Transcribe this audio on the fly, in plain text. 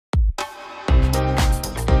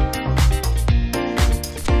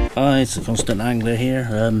Hi, it's a constant angler here.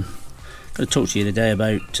 I'm going to talk to you today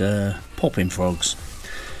about popping frogs.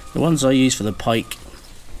 The ones I use for the pike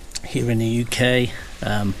here in the UK,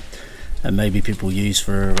 and maybe people use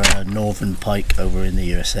for northern pike over in the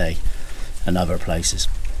USA and other places.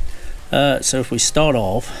 So if we start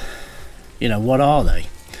off, what are they?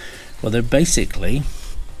 Well, they're basically,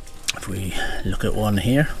 if we look at one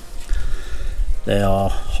here, they are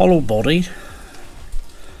hollow bodied.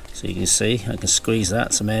 So you can see, I can squeeze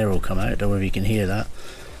that, some air will come out, don't know if you can hear that.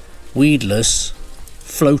 Weedless,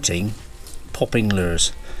 floating, popping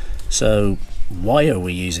lures. So why are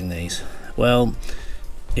we using these? Well,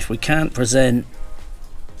 if we can't present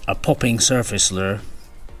a popping surface lure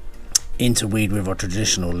into weed with our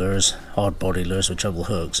traditional lures, hard body lures with treble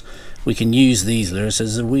hooks, we can use these lures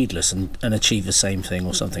as a weedless and achieve the same thing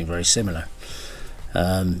or something very similar.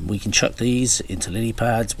 We can chuck these into lily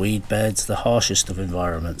pads, weed beds, the harshest of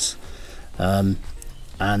environments, and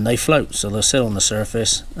they float, so they'll sit on the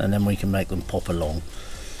surface and then we can make them pop along.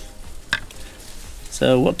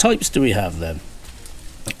 So what types do we have then?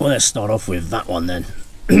 Well, let's start off with that one then.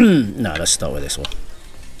 No, let's start with this one.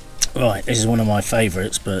 Right, this is one of my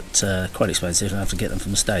favourites, but quite expensive, and I have to get them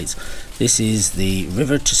from the States. This is the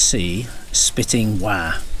River to Sea Spitting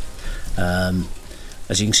Wah.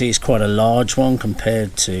 As you can see, it's quite a large one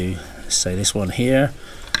compared to, say, this one here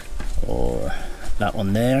or that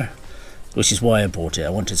one there, which is why I bought it. I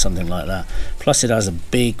wanted something like that. Plus it has a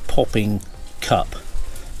big popping cup,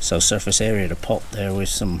 so surface area to pop there with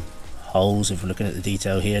some holes, if we're looking at the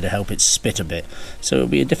detail here, to help it spit a bit. So it'll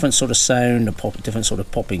be a different sort of sound, a different sort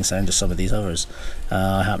of popping sound to some of these others.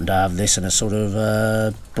 I happen to have this in a sort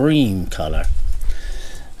of bream colour.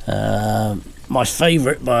 My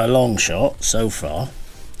favourite by a long shot so far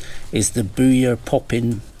is the Booyah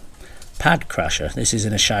Poppin' Pad Crasher. This is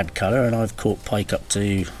in a shad colour, and I've caught pike up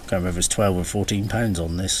to, I can't remember if it's 12 or 14 pounds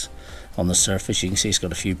on this, on the surface. You can see it's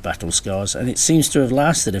got a few battle scars, and it seems to have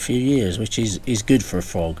lasted a few years, which is good for a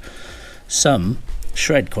frog. Some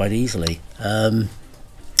shred quite easily. I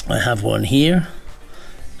have one here,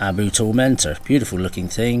 Abu Tormentor, beautiful looking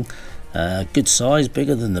thing, good size,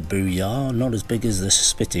 bigger than the Booyah, not as big as the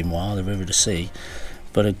Spitting Wah, the River to Sea,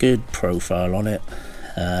 but a good profile on it.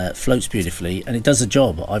 It floats beautifully and it does the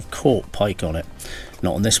job. I've caught pike on it,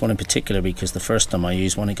 not on this one in particular, because the first time I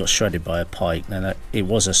used one it got shredded by a pike. Now it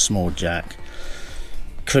was a small jack,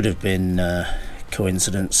 could have been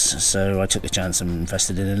coincidence, so I took the chance and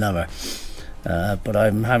invested in another, but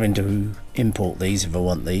I'm having to import these if I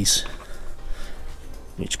want these,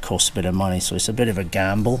 which costs a bit of money, so it's a bit of a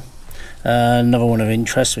gamble. Another one of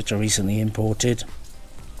interest which I recently imported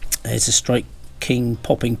is a Strike King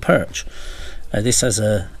Popping Perch. This has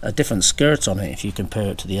a different skirt on it if you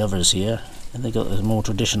compare it to the others here, and they got the more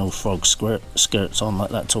traditional frog skirts on like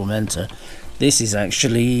that Tormentor. This is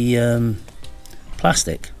actually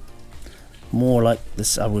plastic, more like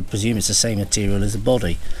this. I would presume it's the same material as the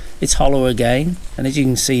body. It's hollow again, and as you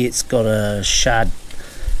can see it's got a shad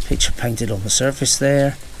picture painted on the surface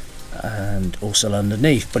there and also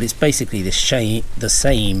underneath, but it's basically the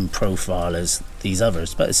same profile as these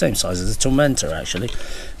others, but the same size as the Tormentor actually.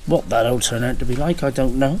 What that'll turn out to be like, I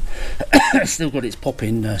don't know. Still got its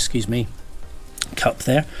popping, cup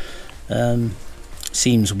there.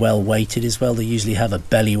 Seems well weighted as well. They usually have a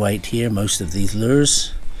belly weight here, most of these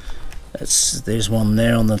lures. There's one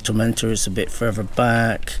there on the Tormentor, it's a bit further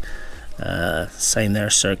back. Same there,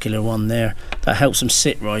 circular one there. That helps them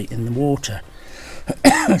sit right in the water.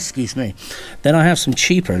 Excuse me. Then I have some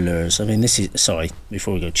cheaper lures. I mean, this is, sorry,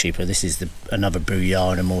 before we go cheaper, this is another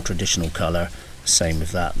Booyah in a more traditional colour. Same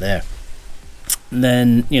with that there. And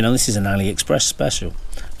then, this is an AliExpress special.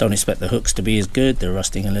 Don't expect the hooks to be as good, they're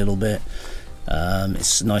rusting a little bit.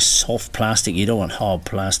 It's nice soft plastic. You don't want hard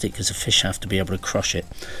plastic because the fish have to be able to crush it.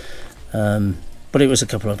 But it was a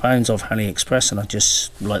couple of pounds off AliExpress and I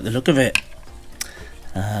just like the look of it.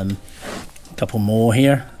 A couple more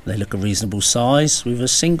here, they look a reasonable size with a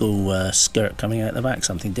single skirt coming out the back,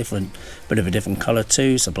 something different, bit of a different colour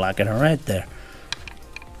too, so black and a red there.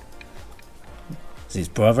 His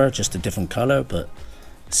brother, just a different colour, but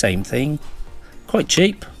same thing. Quite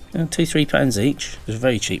cheap, £2–3 pounds each. It's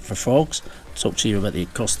very cheap for frogs. I'll talk to you about the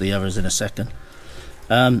cost of the others in a second.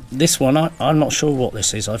 This one, I'm not sure what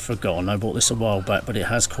this is. I've forgotten. I bought this a while back, but it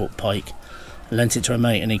has caught pike. I lent it to a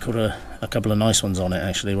mate, and he caught a couple of nice ones on it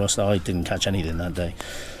actually, whilst I didn't catch anything that day.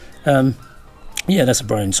 Yeah, that's a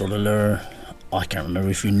brown sort of lure. I can't remember.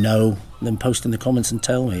 If you know, then post in the comments and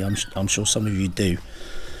tell me. I'm sure some of you do.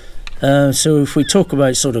 So if we talk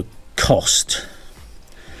about sort of cost,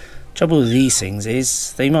 trouble with these things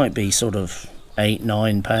is they might be sort of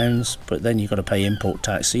 £8–9, but then you've got to pay import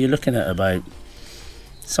tax, so you're looking at about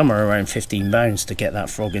somewhere around £15 to get that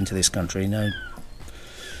frog into this country. Now,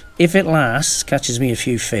 if it lasts, catches me a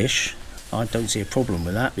few fish, I don't see a problem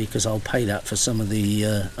with that, because I'll pay that for some of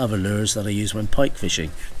the other lures that I use when pike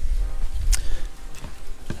fishing.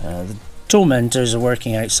 The tormentors are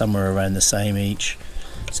working out somewhere around the same each,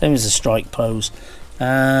 same as the strike pose.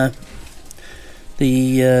 The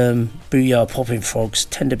booyah popping frogs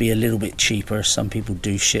tend to be a little bit cheaper. Some people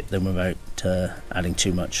do ship them without adding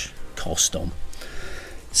too much cost on.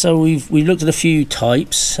 So we've looked at a few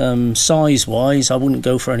types. Size wise, I wouldn't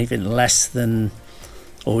go for anything less than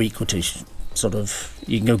or equal to, sort of,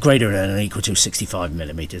 you can go greater than or equal to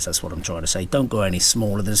 65mm. That's what I'm trying to say. Don't go any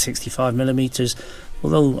smaller than 65mm,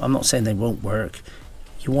 although I'm not saying they won't work.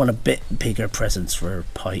 You want a bit bigger presence for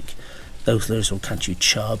pike. Those lures will catch you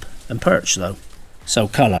chub and perch though. So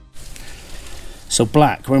colour. So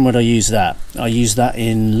black, when would I use that? I use that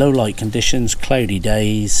in low light conditions, cloudy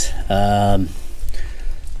days,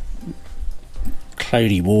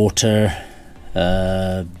 cloudy water,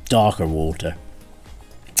 darker water,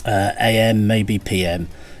 AM, maybe PM,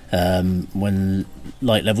 when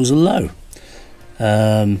light levels are low.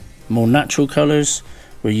 More natural colours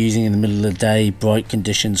we're using in the middle of the day, bright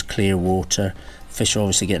conditions, clear water. Fish are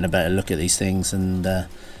obviously getting a better look at these things, and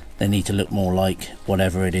they need to look more like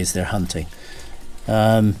whatever it is they're hunting.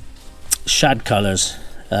 Shad colours,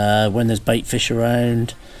 when there's bait fish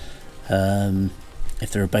around,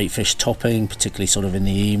 if there are bait fish topping, particularly sort of in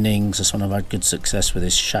the evenings, that's when I've had good success with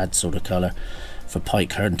this shad sort of colour for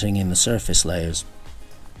pike hunting in the surface layers.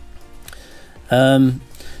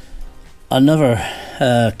 Another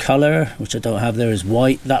colour which I don't have there is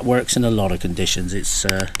white. That works in a lot of conditions. It's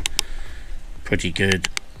pretty good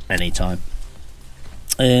anytime.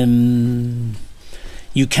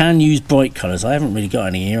 You can use bright colours. I haven't really got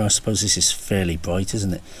any here. I suppose this is fairly bright,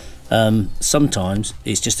 isn't it? Sometimes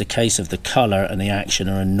it's just a case of the colour and the action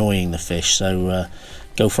are annoying the fish, so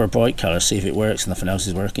go for a bright colour, see if it works. Nothing else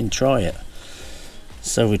is working, try it.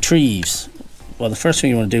 So retrieves, well, the first thing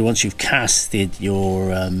you want to do once you've casted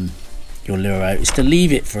your lure out is to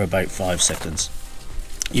leave it for about 5 seconds.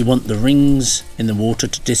 You want the rings in the water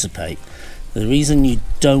to dissipate. The reason you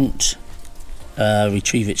don't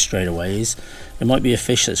retrieve it straight away is there might be a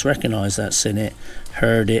fish that's recognised that's in it,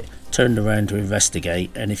 heard it, turned around to investigate,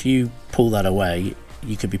 and if you pull that away,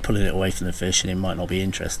 you could be pulling it away from the fish and it might not be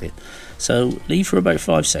interested. So leave for about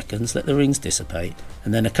 5 seconds, let the rings dissipate,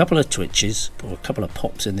 and then a couple of twitches, or a couple of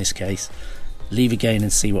pops in this case, leave again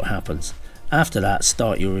and see what happens. After that,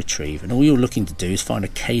 start your retrieve, and all you're looking to do is find a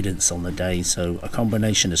cadence on the day, so a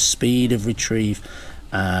combination of speed of retrieve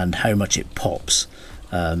and how much it pops,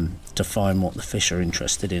 to find what the fish are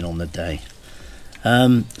interested in on the day.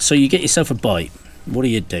 So you get yourself a bite. What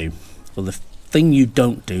do? Well, the thing you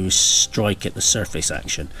don't do is strike at the surface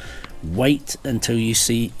action. Wait until you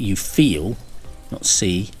feel, not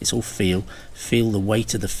see, it's all feel the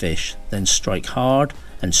weight of the fish, then strike hard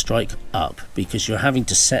and strike up, because you're having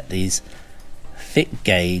to set these thick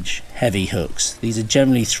gauge heavy hooks. These are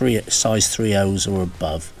generally size 3/0s or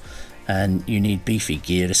above, and you need beefy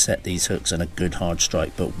gear to set these hooks on a good hard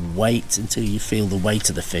strike. But wait until you feel the weight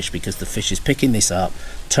of the fish, because the fish is picking this up,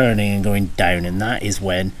 turning and going down, and that is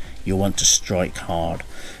when you want to strike hard.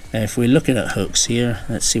 Now if we're looking at hooks here,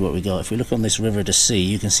 let's see what we got. If we look on this river to sea,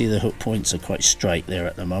 you can see the hook points are quite straight there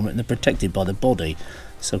at the moment, and they're protected by the body,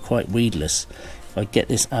 so quite weedless. If I get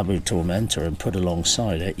this Abu Tormentor and put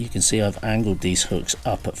alongside it, you can see I've angled these hooks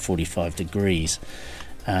up at 45 degrees,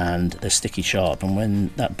 and they're sticky sharp, and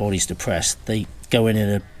when that body's depressed, they go in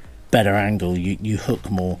at a better angle. You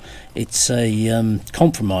hook more. It's a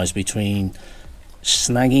compromise between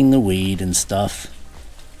snagging the weed and stuff,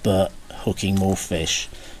 but hooking more fish.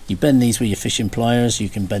 You bend these with your fishing pliers, you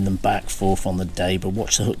can bend them back, forth on the day, but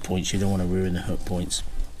watch the hook points. You don't want to ruin the hook points.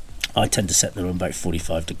 I tend to set them on about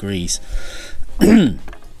 45 degrees.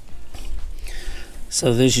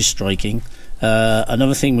 So there's your striking.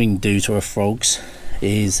 Another thing we can do to our frogs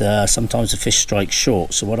is sometimes the fish strike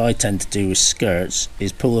short, so what I tend to do with skirts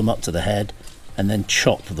is pull them up to the head and then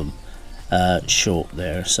chop them short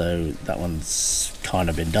there. So that one's kind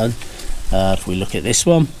of been done. If we look at this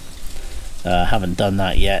one, haven't done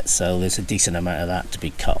that yet, so there's a decent amount of that to be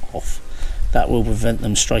cut off. That will prevent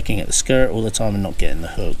them striking at the skirt all the time and not getting the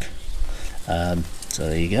hook. So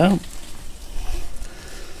there you go.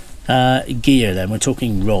 Gear then, we're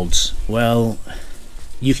talking rods. Well,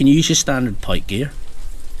 you can use your standard pike gear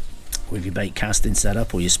with your bait casting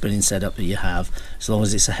setup or your spinning setup that you have, as long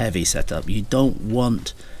as it's a heavy setup. You don't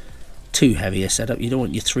want too heavy a setup. You don't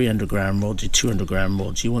want your 300 gram rods, your 200 gram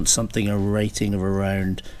rods. You want something a rating of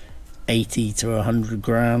around 80 to 100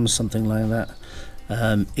 grams, something like that.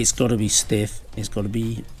 It's got to be stiff, it's got to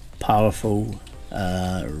be powerful,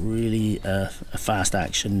 really a fast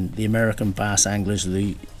action. The American bass anglers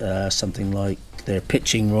something like their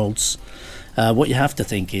pitching rods. What you have to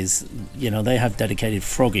think is, you know, they have dedicated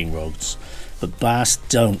frogging rods, but bass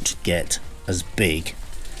don't get as big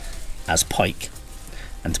as pike,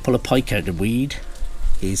 and to pull a pike out of the weed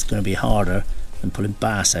is going to be harder than pulling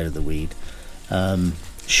bass out of the weed,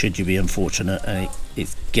 should you be unfortunate and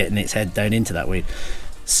it's getting its head down into that weed.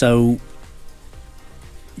 So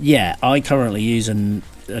yeah, I currently use an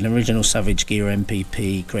original Savage Gear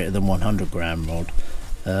MPP greater than 100 gram rod,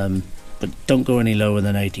 but don't go any lower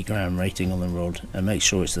than 80 gram rating on the rod, and make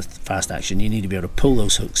sure it's the fast action. You need to be able to pull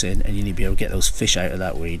those hooks in, and you need to be able to get those fish out of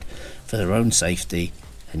that weed for their own safety,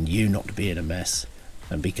 and you not to be in a mess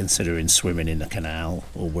and be considering swimming in the canal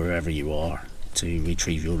or wherever you are to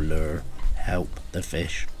retrieve your lure, help the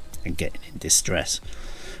fish, and getting in distress.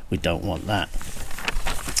 We don't want that.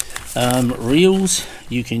 Reels,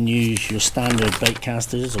 you can use your standard bait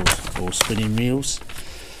casters or spinning reels.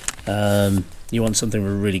 You want something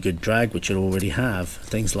with a really good drag, which you'll already have.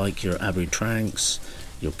 Things like your Abu Tranks,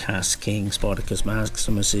 your Cast King Spartacus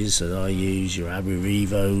Maximuses that I use, your Abu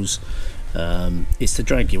Revos. It's the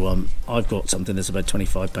drag you want. I've got something that's about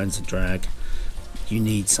 25 pounds of drag. You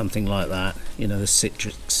need something like that, you know, the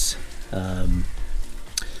Citrix.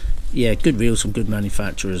 Yeah, good reels from good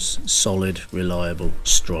manufacturers, solid, reliable,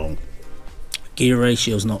 strong. Gear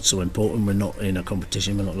ratio is not so important. We're not in a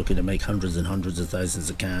competition, we're not looking to make hundreds and hundreds of thousands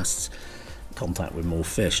of casts, contact with more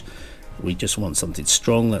fish. We just want something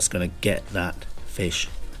strong that's going to get that fish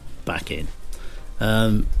back in.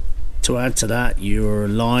 To add to that, your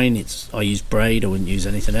line, I use braid, I wouldn't use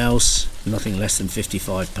anything else, nothing less than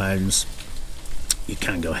 55 pounds. You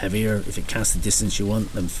can go heavier if it casts the distance you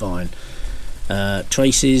want, then fine.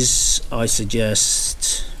 Traces, I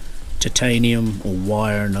suggest titanium or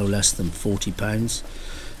wire no less than 40 pounds.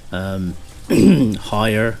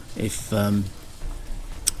 Higher if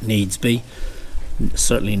needs be,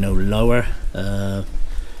 certainly no lower.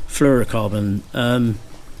 Fluorocarbon,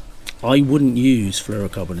 I wouldn't use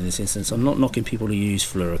fluorocarbon in this instance. I'm not knocking people who use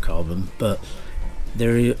fluorocarbon, but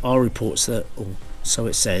there are reports that, or so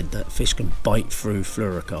it's said, that fish can bite through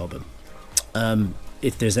fluorocarbon.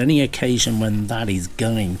 If there's any occasion when that is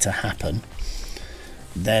going to happen,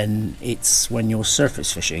 then it's when you're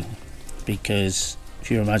surface fishing, because if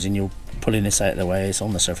you imagine you're pulling this out of the way, it's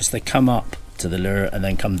on the surface, they come up to the lure and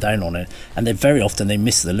then come down on it, and they very often they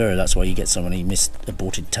miss the lure. That's why you get so many missed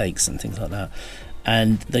aborted takes and things like that,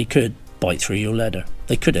 and they could bite through your leader.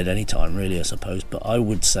 They could at any time really, I suppose, but I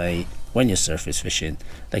would say when you're surface fishing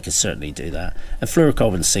they could certainly do that. And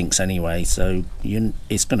fluorocarbon sinks anyway, so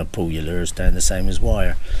it's going to pull your lures down the same as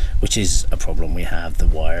wire, which is a problem we have. The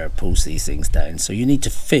wire pulls these things down, so you need to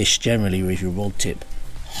fish generally with your rod tip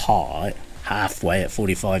high, halfway at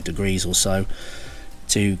 45 degrees or so,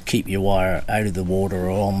 to keep your wire out of the water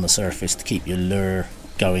or on the surface, to keep your lure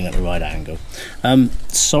going at the right angle.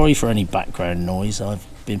 Sorry for any background noise. I've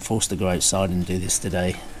been forced to go outside and do this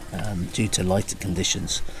today due to lighted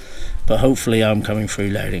conditions, but hopefully I'm coming through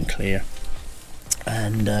loud and clear,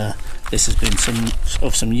 and this has been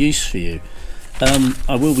some use for you.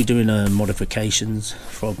 I will be doing a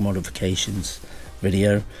frog modifications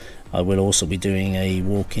video. I will also be doing a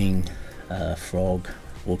walking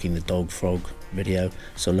the dog frog video,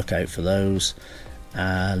 so look out for those.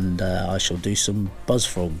 And I shall do some buzz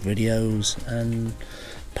frog videos and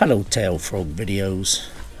paddle tail frog videos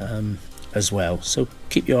as well, so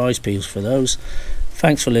keep your eyes peeled for those.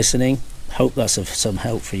 Thanks for listening, hope that's of some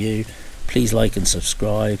help for you. Please like and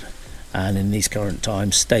subscribe, and in these current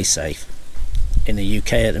times, stay safe. In the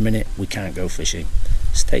UK at the minute we can't go fishing.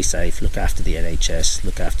 Stay safe, look after the NHS,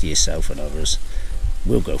 look after yourself and others.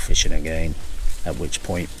 We'll go fishing again, at which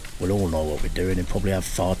point we'll all know what we're doing and probably have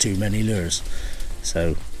far too many lures.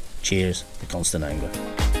 So cheers, the constant angler.